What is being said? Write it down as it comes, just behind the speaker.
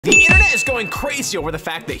The internet is going crazy over the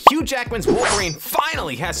fact that Hugh Jackman's Wolverine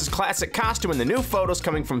finally has his classic costume in the new photos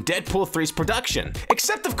coming from Deadpool 3's production.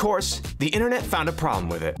 Except, of course, the internet found a problem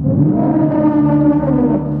with it.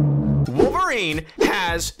 Wolverine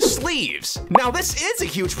has sleeves. Now, this is a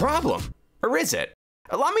huge problem. Or is it?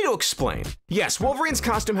 Allow me to explain. Yes, Wolverine's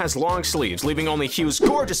costume has long sleeves, leaving only Hugh's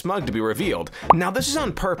gorgeous mug to be revealed. Now, this is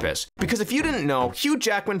on purpose, because if you didn't know, Hugh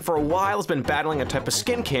Jackman for a while has been battling a type of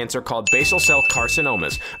skin cancer called basal cell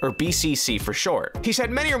carcinomas, or BCC for short. He's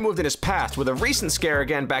had many removed in his past, with a recent scare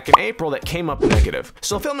again back in April that came up negative.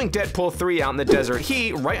 So filming Deadpool 3 out in the desert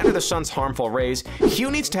heat, right under the sun's harmful rays,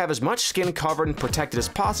 Hugh needs to have as much skin covered and protected as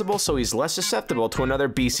possible so he's less susceptible to another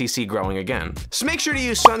BCC growing again. So make sure to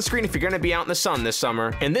use sunscreen if you're going to be out in the sun this summer,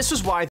 and this is why